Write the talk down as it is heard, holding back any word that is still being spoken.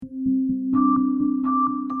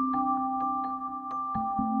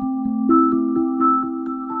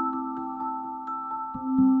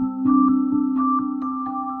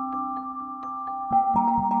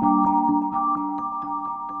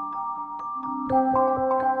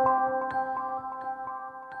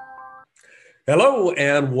Hello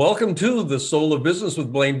and welcome to The Soul of Business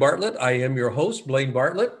with Blaine Bartlett. I am your host, Blaine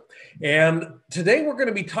Bartlett. And today we're going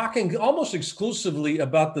to be talking almost exclusively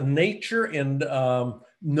about the nature and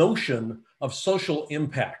notion of social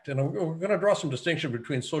impact. And we're going to draw some distinction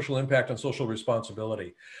between social impact and social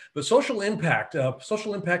responsibility. But social impact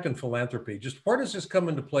and philanthropy, just where does this come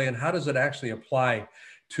into play and how does it actually apply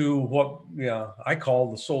to what I call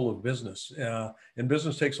the soul of business? And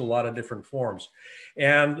business takes a lot of different forms.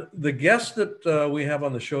 And the guest that we have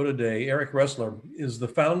on the show today, Eric Ressler, is the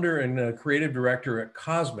founder and creative director at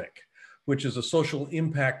Cosmic, which is a social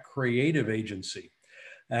impact creative agency.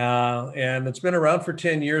 And it's been around for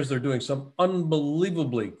 10 years. They're doing some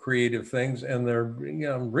unbelievably creative things, and they're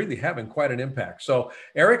really having quite an impact. So,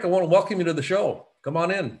 Eric, I want to welcome you to the show. Come on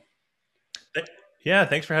in. Yeah,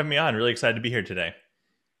 thanks for having me on. Really excited to be here today.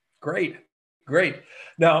 Great, great.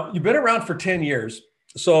 Now, you've been around for 10 years.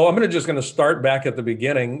 So I'm just going to start back at the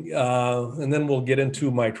beginning, and then we'll get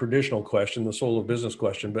into my traditional question, the soul of business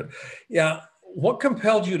question. But yeah, what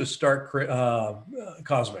compelled you to start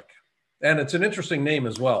Cosmic? And it's an interesting name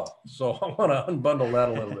as well. So I want to unbundle that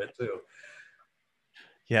a little bit too.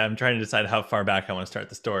 Yeah, I'm trying to decide how far back I want to start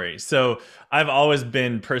the story. So I've always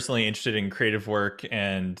been personally interested in creative work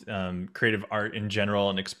and creative art in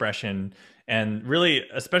general and expression, and really,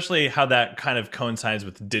 especially how that kind of coincides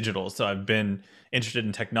with digital. So I've been interested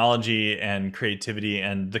in technology and creativity,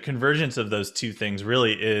 and the convergence of those two things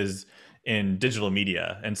really is in digital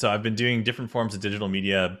media. And so I've been doing different forms of digital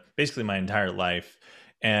media basically my entire life.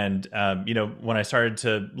 And when I started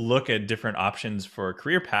to look at different options for a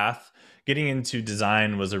career path, getting into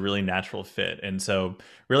design was a really natural fit. And so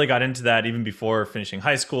really got into that even before finishing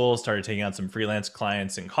high school, started taking on some freelance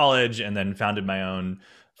clients in college, and then founded my own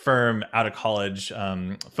firm out of college,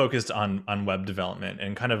 focused on web development,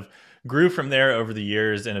 and kind of grew from there over the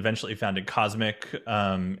years and eventually founded Cosmic.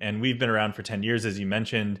 And we've been around for 10 years, as you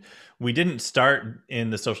mentioned. We didn't start in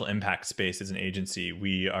the social impact space as an agency.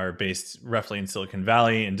 We are based roughly in Silicon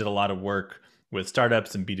Valley and did a lot of work with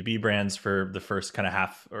startups and B2B brands for the first kind of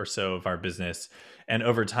half or so of our business. And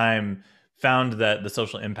over time, found that the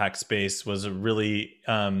social impact space was a really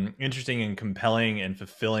interesting and compelling and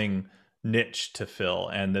fulfilling niche to fill,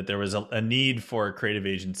 and that there was a need for a creative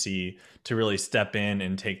agency to really step in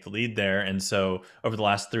and take the lead there. And so over the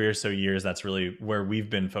last 3 or so years, that's really where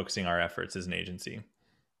we've been focusing our efforts as an agency.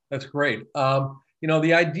 That's great.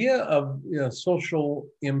 The idea of social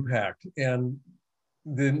impact and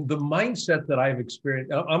the mindset that I've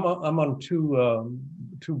experienced. I'm on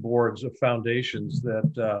two boards of foundations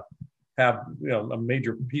that have a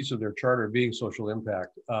major piece of their charter being social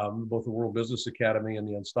impact, both the World Business Academy and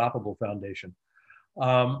the Unstoppable Foundation.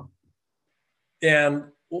 And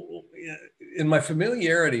in my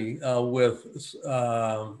familiarity with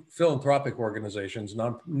philanthropic organizations,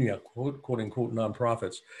 quote unquote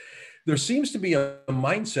nonprofits, there seems to be a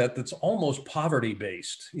mindset that's almost poverty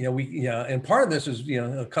based. And part of this is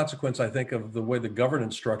a consequence, I think, of the way the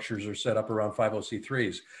governance structures are set up around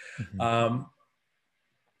 501(c)(3)s. Mm-hmm.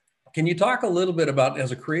 Can you talk a little bit about,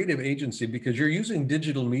 as a creative agency, because you're using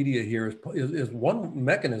digital media here is one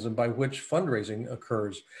mechanism by which fundraising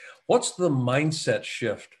occurs. What's the mindset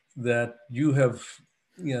shift that you have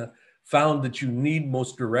found that you need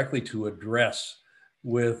most directly to address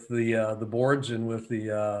with the boards and with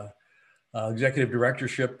the executive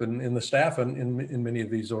directorship and the staff in many of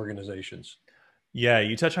these organizations? Yeah,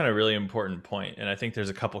 you touch on a really important point, and I think there's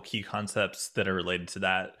a couple key concepts that are related to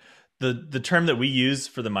that. The term that we use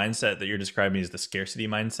for the mindset that you're describing is the scarcity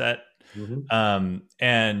mindset. Mm-hmm.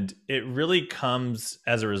 And it really comes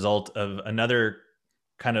as a result of another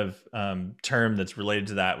kind of term that's related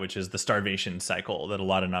to that, which is the starvation cycle that a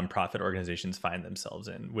lot of nonprofit organizations find themselves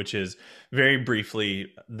in, which is very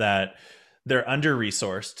briefly that they're under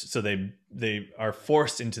resourced. So they are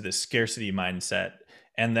forced into this scarcity mindset.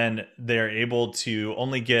 And then they're able to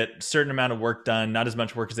only get a certain amount of work done, not as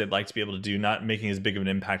much work as they'd like to be able to do, not making as big of an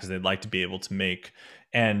impact as they'd like to be able to make.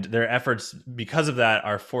 And their efforts, because of that,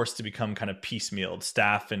 are forced to become kind of piecemealed.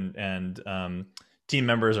 Staff and team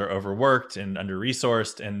members are overworked and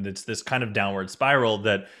under-resourced, and it's this kind of downward spiral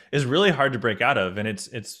that is really hard to break out of. And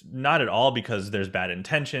it's not at all because there's bad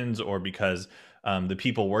intentions or because the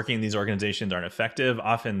people working in these organizations aren't effective.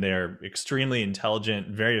 Often they're extremely intelligent,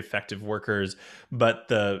 very effective workers, but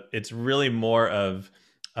it's really more of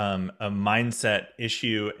a mindset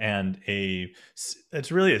issue, and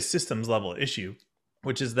it's really a systems level issue,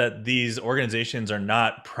 which is that these organizations are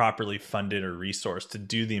not properly funded or resourced to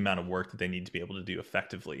do the amount of work that they need to be able to do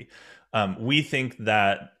effectively. We think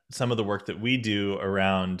that some of the work that we do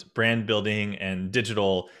around brand building and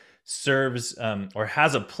digital serves or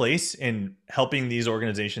has a place in helping these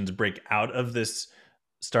organizations break out of this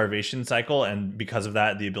starvation cycle, and because of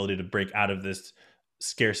that, the ability to break out of this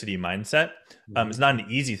scarcity mindset. It's not an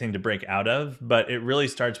easy thing to break out of, but it really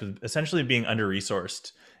starts with essentially being under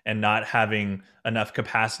resourced and not having enough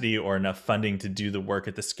capacity or enough funding to do the work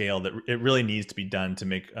at the scale that it really needs to be done to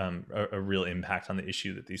make a real impact on the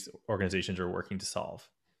issue that these organizations are working to solve.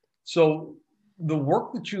 So the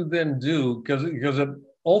work that you then do, because it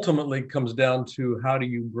ultimately comes down to how do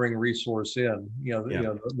you bring resource in,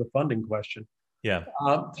 the funding question. Yeah.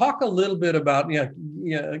 Talk a little bit about,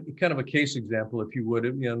 kind of a case example, if you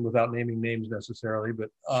would, without naming names necessarily, but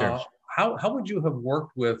Sure. how would you have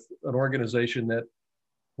worked with an organization that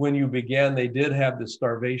when you began, they did have this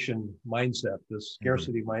starvation mindset, this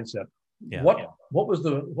scarcity mindset? Yeah. What was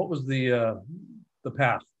the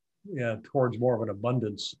path towards more of an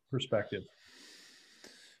abundance perspective?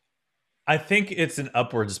 I think it's an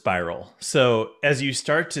upward spiral. So as you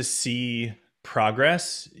start to see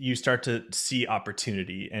progress, you start to see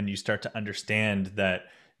opportunity, and you start to understand that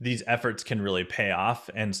these efforts can really pay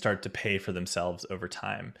off and start to pay for themselves over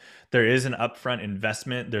time. There is an upfront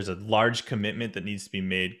investment. There's a large commitment that needs to be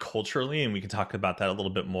made culturally, and we can talk about that a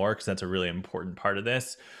little bit more because that's a really important part of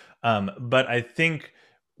this. But I think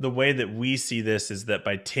the way that we see this is that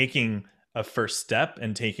by taking a first step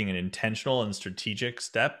and taking an intentional and strategic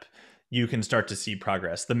step, you can start to see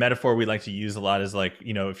progress. The metaphor we like to use a lot is like,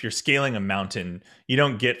 if you're scaling a mountain, you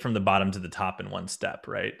don't get from the bottom to the top in one step,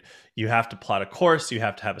 right? You have to plot a course, you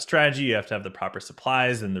have to have a strategy, you have to have the proper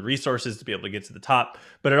supplies and the resources to be able to get to the top.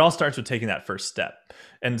 But it all starts with taking that first step.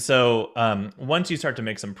 And so once you start to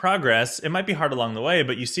make some progress, it might be hard along the way,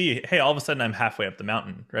 but you see, hey, all of a sudden I'm halfway up the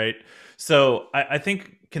mountain, right? So I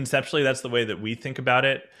think conceptually that's the way that we think about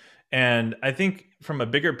it. And I think from a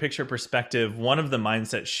bigger picture perspective, one of the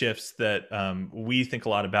mindset shifts that we think a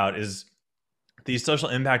lot about is these social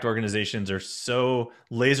impact organizations are so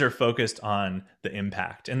laser focused on the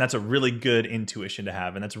impact. And that's a really good intuition to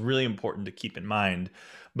have. And that's really important to keep in mind.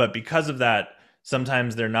 But because of that,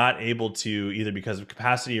 sometimes they're not able to, either because of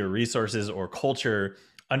capacity or resources or culture,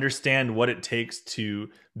 understand what it takes to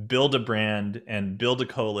build a brand and build a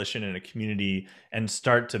coalition and a community and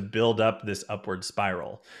start to build up this upward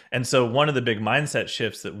spiral. And so one of the big mindset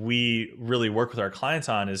shifts that we really work with our clients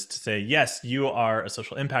on is to say, yes, you are a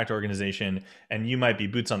social impact organization and you might be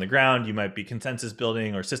boots on the ground, you might be consensus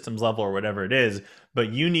building or systems level or whatever it is,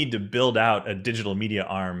 but you need to build out a digital media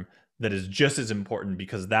arm that is just as important,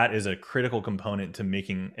 because that is a critical component to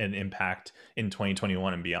making an impact in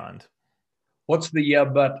 2021 and beyond. What's the yeah,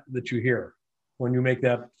 but that you hear when you make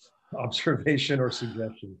that observation or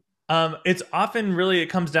suggestion? It's often it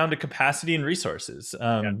comes down to capacity and resources,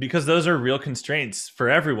 because those are real constraints for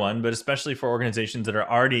everyone, but especially for organizations that are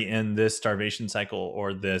already in this starvation cycle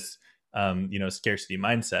or this, scarcity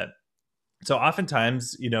mindset. So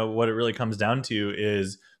oftentimes, what it really comes down to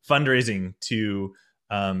is fundraising to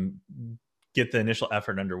get the initial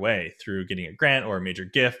effort underway through getting a grant or a major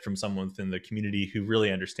gift from someone within the community who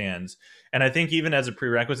really understands. And I think even as a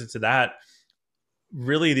prerequisite to that,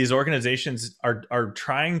 really these organizations are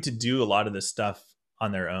trying to do a lot of this stuff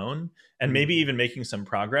on their own and maybe even making some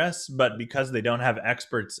progress, but because they don't have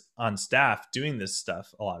experts on staff doing this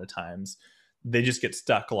stuff, a lot of times they just get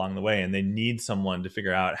stuck along the way, and they need someone to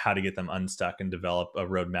figure out how to get them unstuck and develop a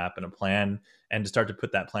roadmap and a plan and to start to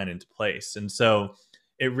put that plan into place. And so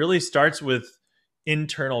it really starts with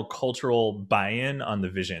internal cultural buy-in on the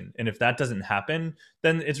vision. And if that doesn't happen,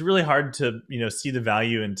 then it's really hard to, see the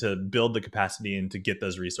value and to build the capacity and to get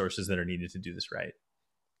those resources that are needed to do this right.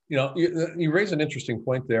 You raise an interesting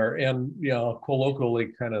point there, and colloquially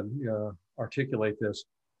kind of articulate this.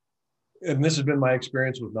 And this has been my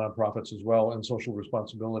experience with nonprofits as well, and social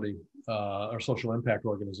responsibility or social impact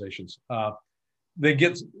organizations. They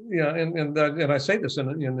get, and I say this in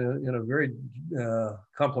a very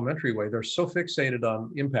complimentary way. They're so fixated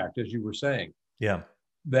on impact, as you were saying,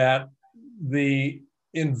 that the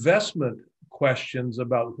investment questions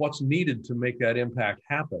about what's needed to make that impact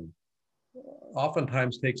happen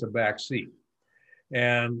oftentimes takes a back seat,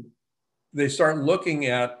 and they start looking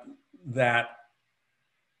at that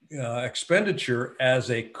expenditure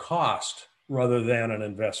as a cost rather than an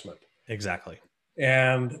investment. Exactly.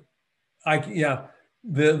 And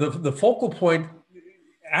the focal point,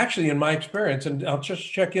 actually, in my experience, and I'll just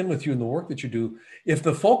check in with you in the work that you do, if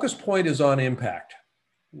the focus point is on impact,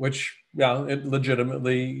 which it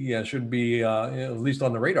legitimately should be at least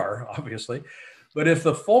on the radar, obviously, but if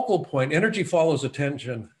the focal point, energy follows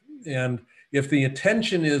attention, and if the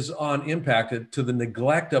attention is on impact to the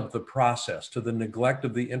neglect of the process, to the neglect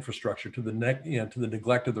of the infrastructure, to the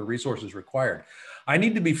neglect of the resources required, I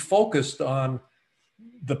need to be focused on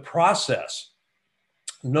the process,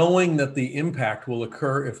 knowing that the impact will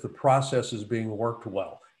occur if the process is being worked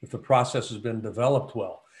well, if the process has been developed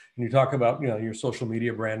well. And you talk about, your social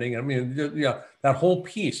media branding. I mean, that whole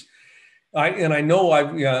piece. I know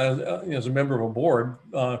I've, as a member of a board,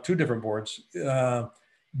 2 different boards,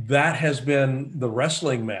 that has been the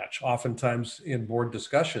wrestling match oftentimes in board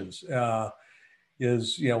discussions,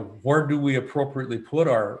 is, where do we appropriately put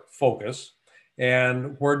our focus,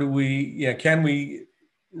 and where do we, can we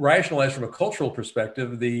rationalize from a cultural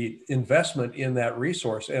perspective the investment in that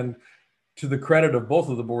resource. And to the credit of both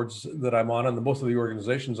of the boards that I'm on and both of the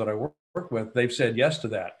organizations that I work with, they've said yes to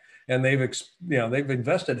that. And they've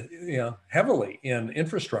invested heavily in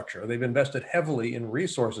infrastructure. They've invested heavily in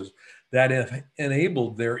resources that have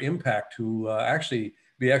enabled their impact to actually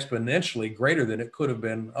be exponentially greater than it could have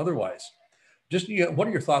been otherwise. Just what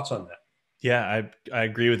are your thoughts on that? Yeah, I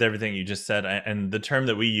agree with everything you just said. And the term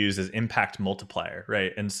that we use is impact multiplier,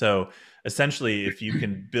 right? And so essentially, if you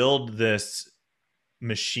can build this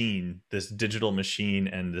machine, this digital machine,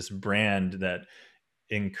 and this brand that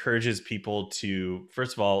encourages people to,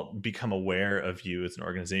 first of all, become aware of you as an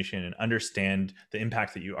organization and understand the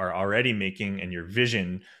impact that you are already making and your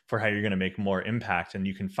vision for how you're going to make more impact, and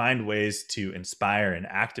you can find ways to inspire and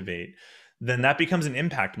activate, then that becomes an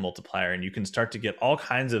impact multiplier. And you can start to get all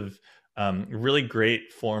kinds of really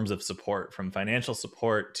great forms of support, from financial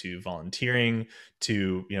support to volunteering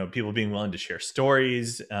to people being willing to share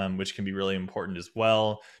stories, which can be really important as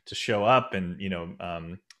well, to show up and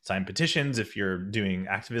sign petitions if you're doing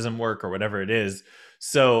activism work or whatever it is.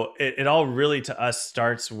 So it all really, to us,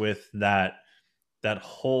 starts with that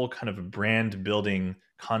whole kind of brand building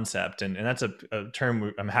concept. And that's a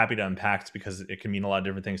term I'm happy to unpack, because it can mean a lot of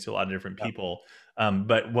different things to a lot of different people.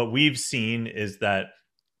 But what we've seen is that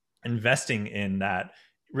investing in that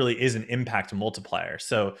really is an impact multiplier.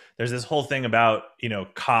 So there's this whole thing about,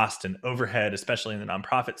 cost and overhead, especially in the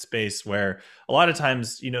nonprofit space, where a lot of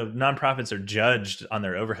times, nonprofits are judged on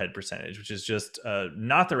their overhead percentage, which is just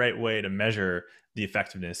not the right way to measure the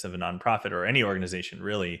effectiveness of a nonprofit or any organization,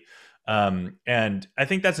 really. And I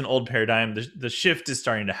think that's an old paradigm. The shift is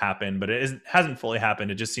starting to happen, but hasn't fully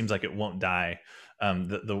happened. It just seems like it won't die.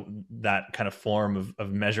 That kind of form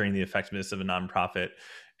of measuring the effectiveness of a nonprofit.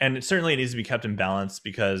 And it certainly needs to be kept in balance,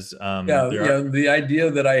 because the idea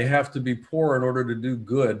that I have to be poor in order to do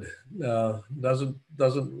good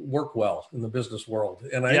doesn't work well in the business world.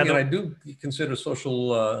 And I do consider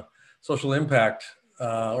social impact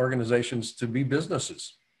organizations to be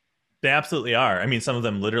businesses. They absolutely are. I mean, some of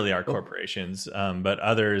them literally are corporations, but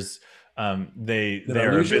others, they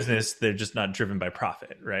are a business. They're just not driven by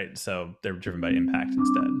profit, right? So they're driven by impact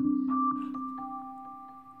instead.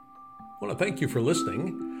 I want to thank you for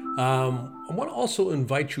listening. I want to also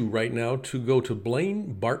invite you right now to go to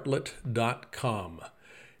blainebartlett.com.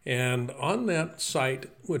 And on that site,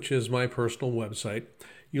 which is my personal website,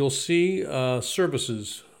 you'll see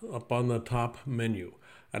services up on the top menu.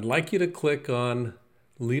 I'd like you to click on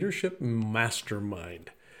Leadership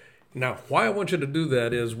Mastermind. Now, why I want you to do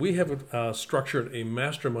that is we have structured a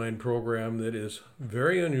mastermind program that is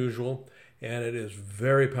very unusual, and it is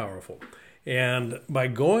very powerful. And by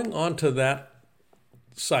going onto that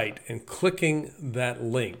site and clicking that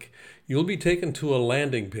link, you'll be taken to a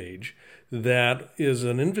landing page that is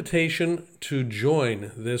an invitation to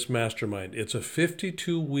join this mastermind. It's a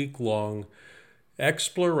 52-week-long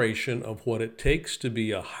exploration of what it takes to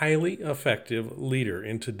be a highly effective leader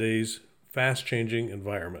in today's fast-changing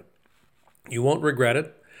environment. You won't regret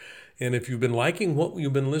it. And if you've been liking what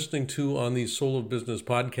you've been listening to on these Soul of Business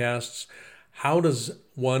podcasts, how does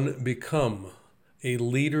one become a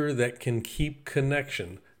leader that can keep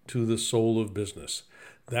connection to the soul of business?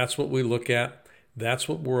 That's what we look at. That's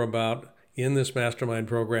what we're about in this mastermind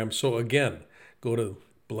program. So again, go to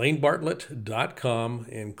blainebartlett.com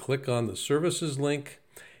and click on the services link,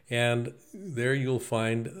 and there you'll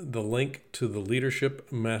find the link to the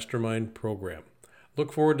Leadership Mastermind program.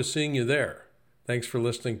 Look forward to seeing you there. Thanks for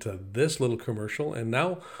listening to this little commercial, and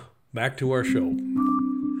now back to our show.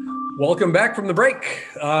 Welcome back from the break.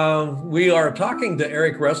 We are talking to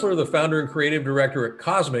Eric Ressler, the founder and creative director at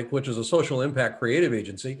Cosmic, which is a social impact creative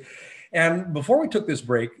agency. And before we took this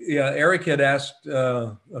break, Eric had asked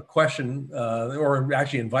a question, or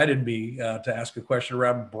actually invited me to ask a question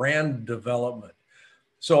around brand development.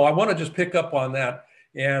 So I want to just pick up on that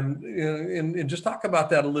and just talk about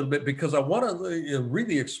that a little bit, because I want to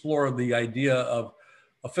really explore the idea of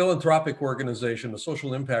a philanthropic organization, a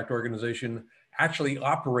social impact organization, actually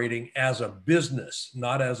operating as a business,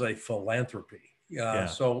 not as a philanthropy.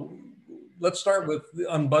 So let's start with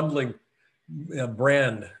unbundling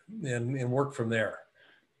brand and work from there.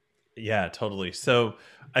 Yeah, totally. So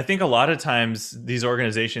I think a lot of times these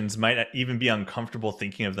organizations might even be uncomfortable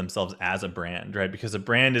thinking of themselves as a brand, right? Because a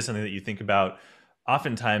brand is something that you think about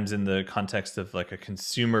oftentimes in the context of like a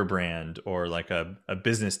consumer brand or like a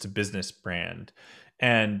business to business brand.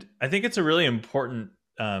 And I think it's a really important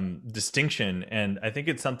distinction. And I think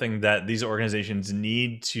it's something that these organizations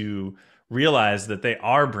need to realize that they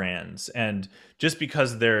are brands. And just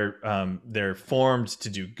because they're formed to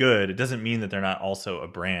do good, it doesn't mean that they're not also a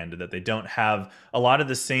brand. That they don't have a lot of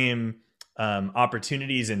the same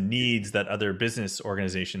opportunities and needs that other business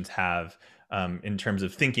organizations have in terms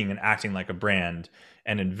of thinking and acting like a brand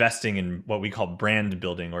and investing in what we call brand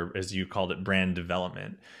building, or as you called it, brand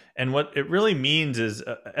development. And what it really means is,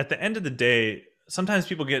 at the end of the day, sometimes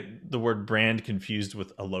people get the word brand confused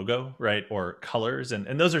with a logo, right? Or colors.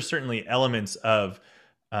 And those are certainly elements of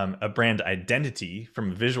a brand identity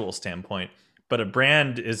from a visual standpoint. But a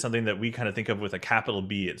brand is something that we kind of think of with a capital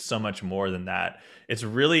B. It's so much more than that. It's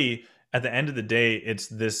really, at the end of the day, it's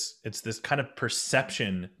this kind of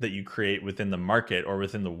perception that you create within the market or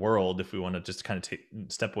within the world, if we want to just kind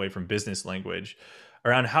of step away from business language,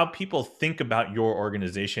 around how people think about your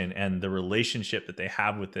organization and the relationship that they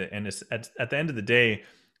have with it. And it's, at the end of the day,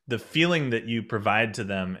 the feeling that you provide to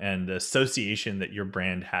them and the association that your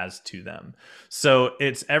brand has to them. So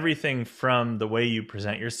it's everything from the way you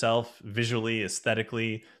present yourself visually,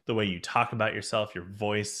 aesthetically, the way you talk about yourself, your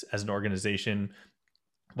voice as an organization,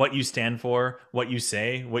 what you stand for, what you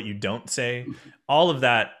say, what you don't say. All of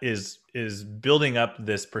that is building up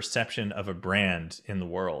this perception of a brand in the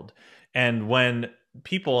world. And when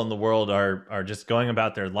people in the world are just going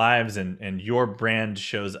about their lives and your brand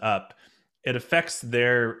shows up, it affects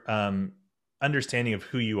their understanding of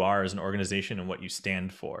who you are as an organization and what you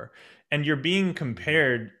stand for. And you're being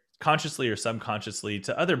compared consciously or subconsciously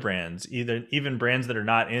to other brands, even brands that are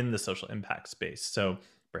not in the social impact space. So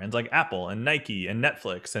brands like Apple and Nike and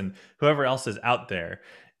Netflix and whoever else is out there.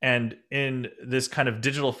 And in this kind of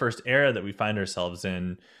digital first era that we find ourselves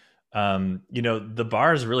in, the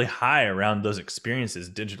bar is really high around those experiences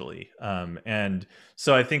digitally. And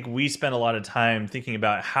so I think we spend a lot of time thinking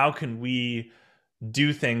about how can we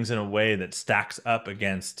do things in a way that stacks up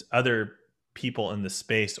against other people in the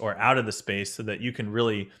space or out of the space so that you can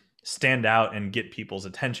really stand out and get people's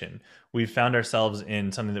attention. We've found ourselves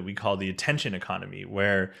in something that we call the attention economy,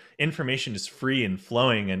 where information is free and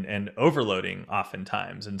flowing and overloading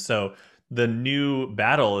oftentimes. And so the new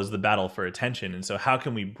battle is the battle for attention. And so how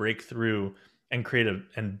can we break through and create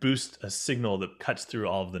and boost a signal that cuts through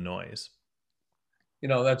all of the noise?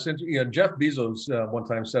 That's interesting. Jeff Bezos one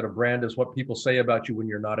time said a brand is what people say about you when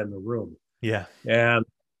you're not in the room. Yeah. And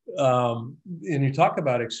you talk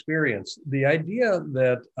about experience, the idea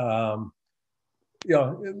that,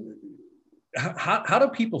 how do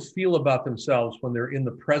people feel about themselves when they're in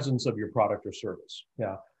the presence of your product or service?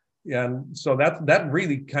 Yeah. And so that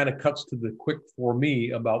really kind of cuts to the quick for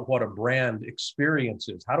me about what a brand experience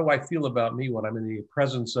is. How do I feel about me when I'm in the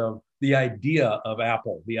presence of the idea of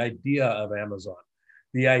Apple, the idea of Amazon,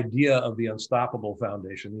 the idea of the Unstoppable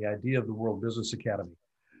Foundation, the idea of the World Business Academy?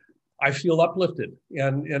 I feel uplifted,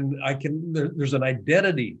 and there's an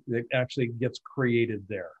identity that actually gets created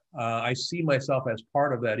there. I see myself as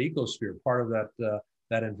part of that ecosphere, part of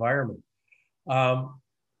that environment.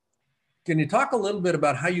 Can you talk a little bit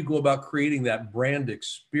about how you go about creating that brand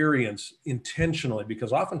experience intentionally?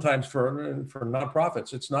 Because oftentimes for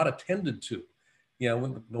nonprofits, it's not attended to.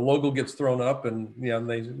 When the logo gets thrown up and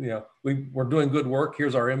we're doing good work.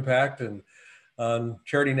 Here's our impact, and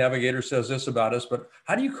Charity Navigator says this about us. But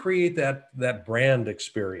how do you create that brand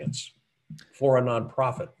experience for a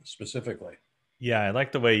nonprofit specifically? Yeah, I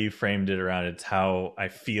like the way you framed it around it's how I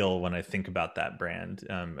feel when I think about that brand.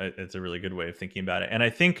 It's a really good way of thinking about it. And I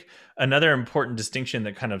think another important distinction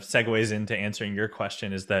that kind of segues into answering your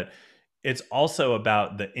question is that it's also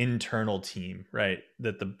about the internal team, right?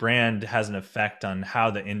 That the brand has an effect on how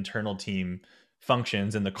the internal team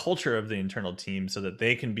functions and the culture of the internal team so that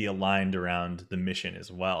they can be aligned around the mission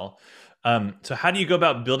as well. So how do you go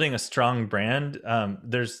about building a strong brand?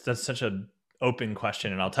 That's such a open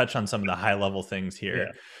question, and I'll touch on some of the high level things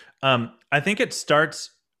here. Yeah. I think it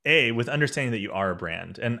starts with understanding that you are a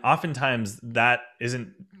brand, and oftentimes that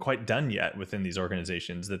isn't quite done yet within these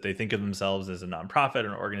organizations. That they think of themselves as a nonprofit or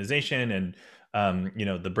an organization, and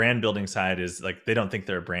the brand building side is like they don't think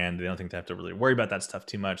they're a brand. They don't think they have to really worry about that stuff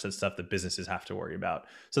too much. That's stuff that businesses have to worry about.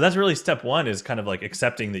 So that's really step one, is kind of like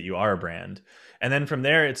accepting that you are a brand, and then from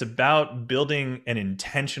there it's about building an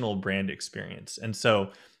intentional brand experience. And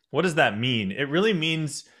so what does that mean? It really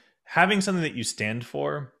means having something that you stand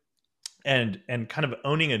for and kind of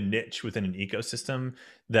owning a niche within an ecosystem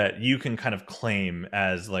that you can kind of claim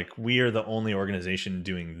as like, we are the only organization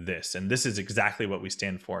doing this, and this is exactly what we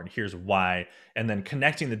stand for, and here's why. And then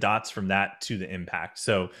connecting the dots from that to the impact.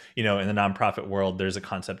 So, in the nonprofit world, there's a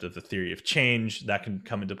concept of the theory of change that can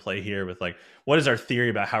come into play here with like, what is our theory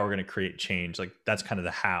about how we're going to create change? Like, that's kind of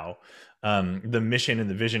the how. The mission and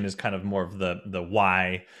the vision is kind of more of the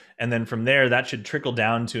why. And then from there, that should trickle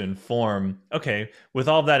down to inform, okay, with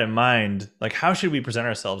all of that in mind, like, how should we present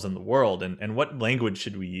ourselves in the world, and what language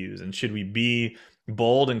should we use? And should we be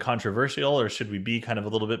bold and controversial, or should we be kind of a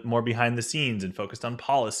little bit more behind the scenes and focused on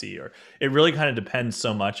policy? Or it really kind of depends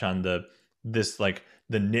so much on the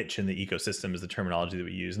niche in the ecosystem is the terminology that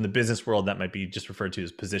we use. In the business world, that might be just referred to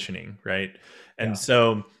as positioning, right? And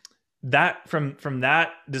so that from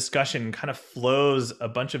that discussion kind of flows a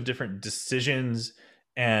bunch of different decisions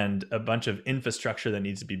and a bunch of infrastructure that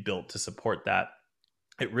needs to be built to support that.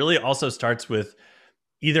 It really also starts with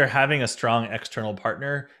either having a strong external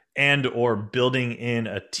partner and or building in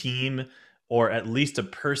a team, or at least a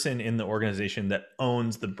person in the organization that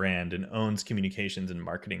owns the brand and owns communications and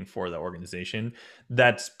marketing for the organization.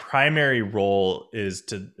 That's primary role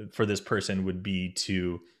for this person would be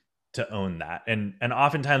to own that. And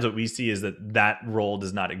oftentimes what we see is that role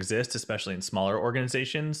does not exist, especially in smaller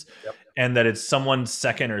organizations. Yep. And that it's someone's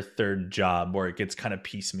second or third job, or it gets kind of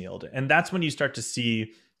piecemealed. And that's when you start to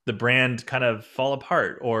see the brand kind of fall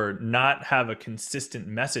apart or not have a consistent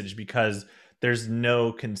message, because there's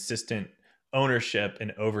no consistent ownership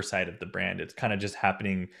and oversight of the brand. It's kind of just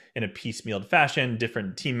happening in a piecemealed fashion.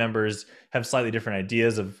 Different team members have slightly different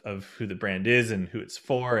ideas of who the brand is and who it's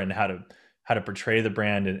for and how to portray the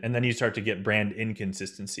brand. And then you start to get brand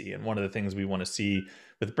inconsistency. And one of the things we want to see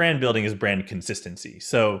with brand building is brand consistency.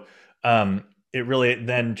 So it really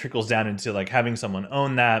then trickles down into like having someone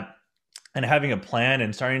own that and having a plan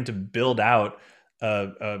and starting to build out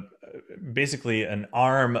basically an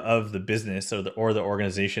arm of the business or the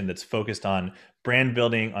organization that's focused on brand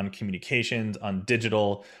building, on communications, on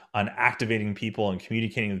digital, on activating people and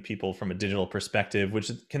communicating with people from a digital perspective,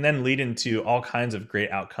 which can then lead into all kinds of great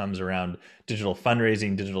outcomes around digital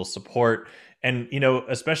fundraising, digital support. And,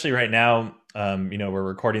 especially right now, we're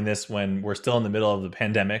recording this when we're still in the middle of the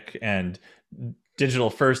pandemic, and digital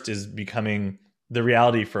first is becoming the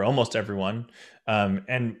reality for almost everyone.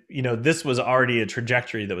 And this was already a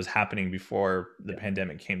trajectory that was happening before the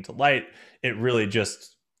pandemic came to light. It really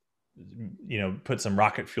just, put some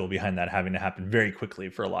rocket fuel behind that having to happen very quickly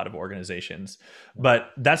for a lot of organizations.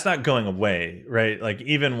 But that's not going away, right? Like,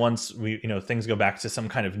 even once we, things go back to some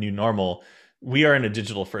kind of new normal, we are in a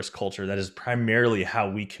digital first culture. That is primarily how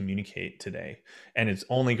we communicate today. And it's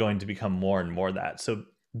only going to become more and more that. So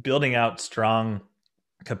building out strong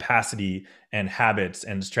capacity and habits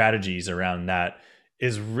and strategies around that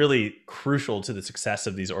is really crucial to the success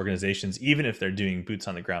of these organizations, even if they're doing boots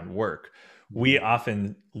on the ground work. We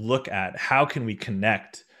often look at how can we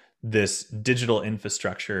connect this digital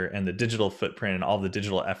infrastructure and the digital footprint and all the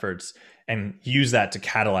digital efforts and use that to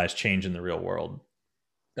catalyze change in the real world.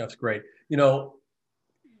 That's great. The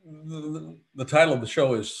title of the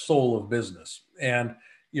show is Soul of Business, and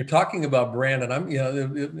you're talking about brand, and I'm,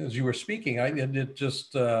 as you were speaking, it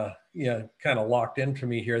just, kind of locked into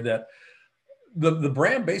me here that the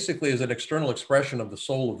brand basically is an external expression of the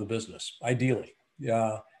soul of the business, ideally.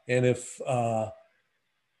 Yeah. And if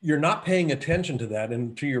you're not paying attention to that,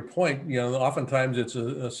 and to your point, oftentimes it's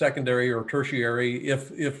a secondary or tertiary,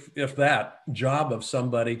 if that job of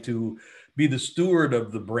somebody to be the steward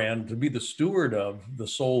of the brand, to be the steward of the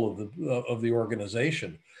soul of the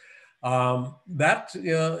organization. That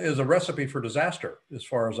is a recipe for disaster, as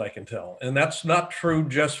far as I can tell. And that's not true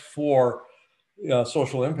just for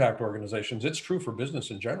social impact organizations. It's true for business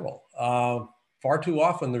in general. Far too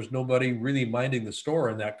often, there's nobody really minding the store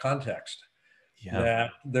in that context. Yeah. That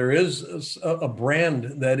there is a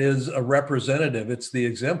brand that is a representative. It's the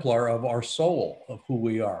exemplar of our soul, of who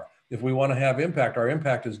we are. If we want to have impact, our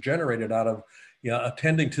impact is generated out of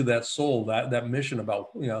attending to that soul, that mission about,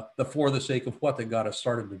 the for the sake of what that got us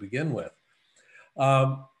started to begin with.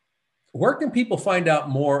 Where can people find out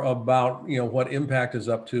more about, what Impact is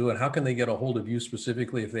up to, and how can they get a hold of you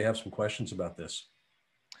specifically if they have some questions about this?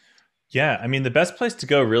 Yeah, I mean, the best place to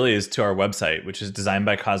go really is to our website, which is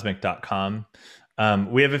designbycosmic.com.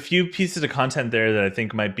 We have a few pieces of content there that I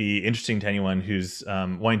think might be interesting to anyone who's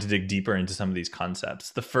wanting to dig deeper into some of these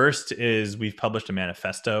concepts. The first is we've published a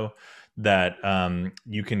manifesto that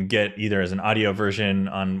you can get either as an audio version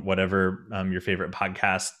on whatever your favorite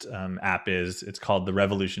podcast app is. It's called The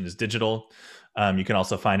Revolution is Digital. You can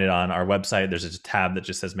also find it on our website. There's a tab that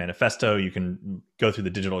just says Manifesto. You can go through the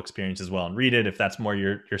digital experience as well and read it if that's more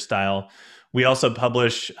your style. We also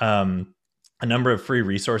publish a number of free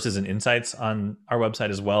resources and insights on our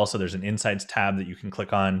website as well. So there's an insights tab that you can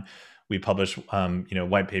click on. We publish,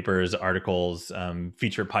 white papers, articles,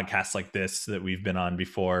 feature podcasts like this that we've been on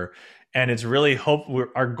before. And it's really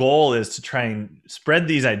our goal is to try and spread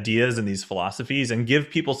these ideas and these philosophies and give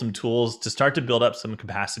people some tools to start to build up some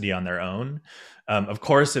capacity on their own. Of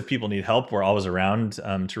course, if people need help, we're always around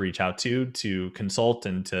to reach out to consult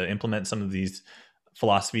and to implement some of these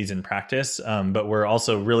philosophies in practice. But we're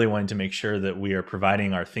also really wanting to make sure that we are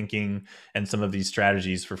providing our thinking and some of these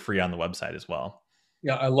strategies for free on the website as well.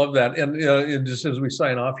 Yeah, I love that. And just as we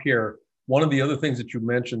sign off here, one of the other things that you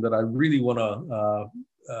mentioned that I really want to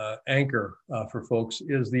anchor for folks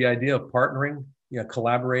is the idea of partnering,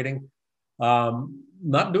 collaborating.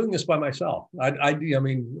 Not doing this by myself. I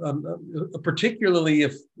mean, particularly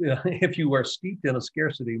if you are steeped in a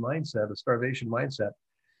scarcity mindset, a starvation mindset,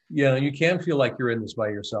 you can feel like you're in this by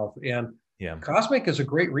yourself. And Cosmic is a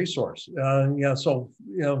great resource. So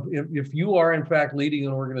if you are in fact leading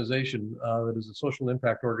an organization that is a social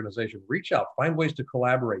impact organization, reach out, find ways to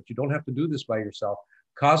collaborate. You don't have to do this by yourself.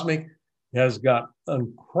 Cosmic has got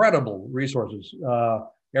incredible resources.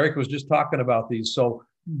 Eric was just talking about these. So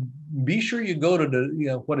be sure you go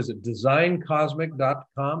to what is it?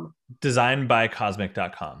 Designcosmic.com.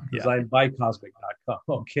 Designbycosmic.com. Designbycosmic.com.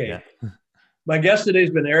 Okay. Yeah. My guest today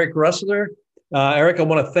has been Eric Ressler. Eric, I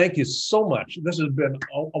want to thank you so much. This has been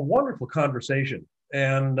a wonderful conversation,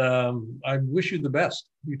 and I wish you the best.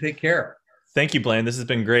 You take care. Thank you, Blaine. This has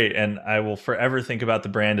been great, and I will forever think about the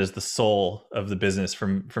brand as the soul of the business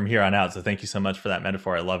from here on out. So thank you so much for that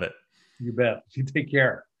metaphor. I love it. You bet. You take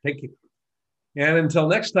care. Thank you. And until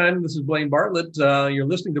next time, this is Blaine Bartlett. You're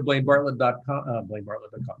listening to BlaineBartlett.com.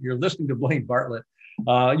 BlaineBartlett.com. You're listening to Blaine Bartlett.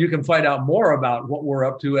 You can find out more about what we're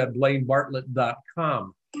up to at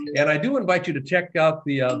BlaineBartlett.com. And I do invite you to check out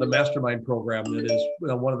the mastermind program that is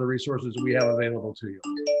one of the resources we have available to you.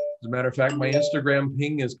 As a matter of fact, my Instagram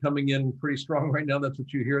ping is coming in pretty strong right now. That's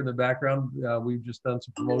what you hear in the background. We've just done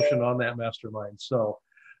some promotion on that mastermind. So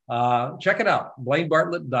check it out,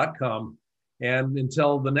 BlaineBartlett.com. And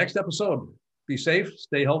until the next episode, be safe,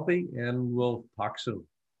 stay healthy, and we'll talk soon.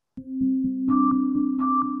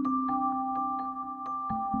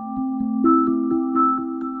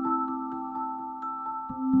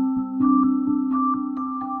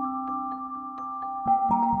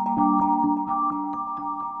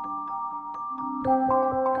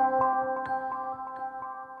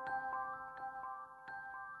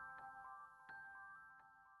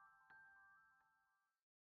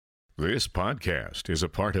 This podcast is a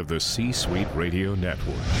part of the C-Suite Radio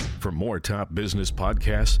Network. For more top business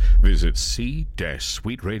podcasts, visit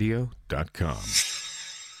c-suiteradio.com.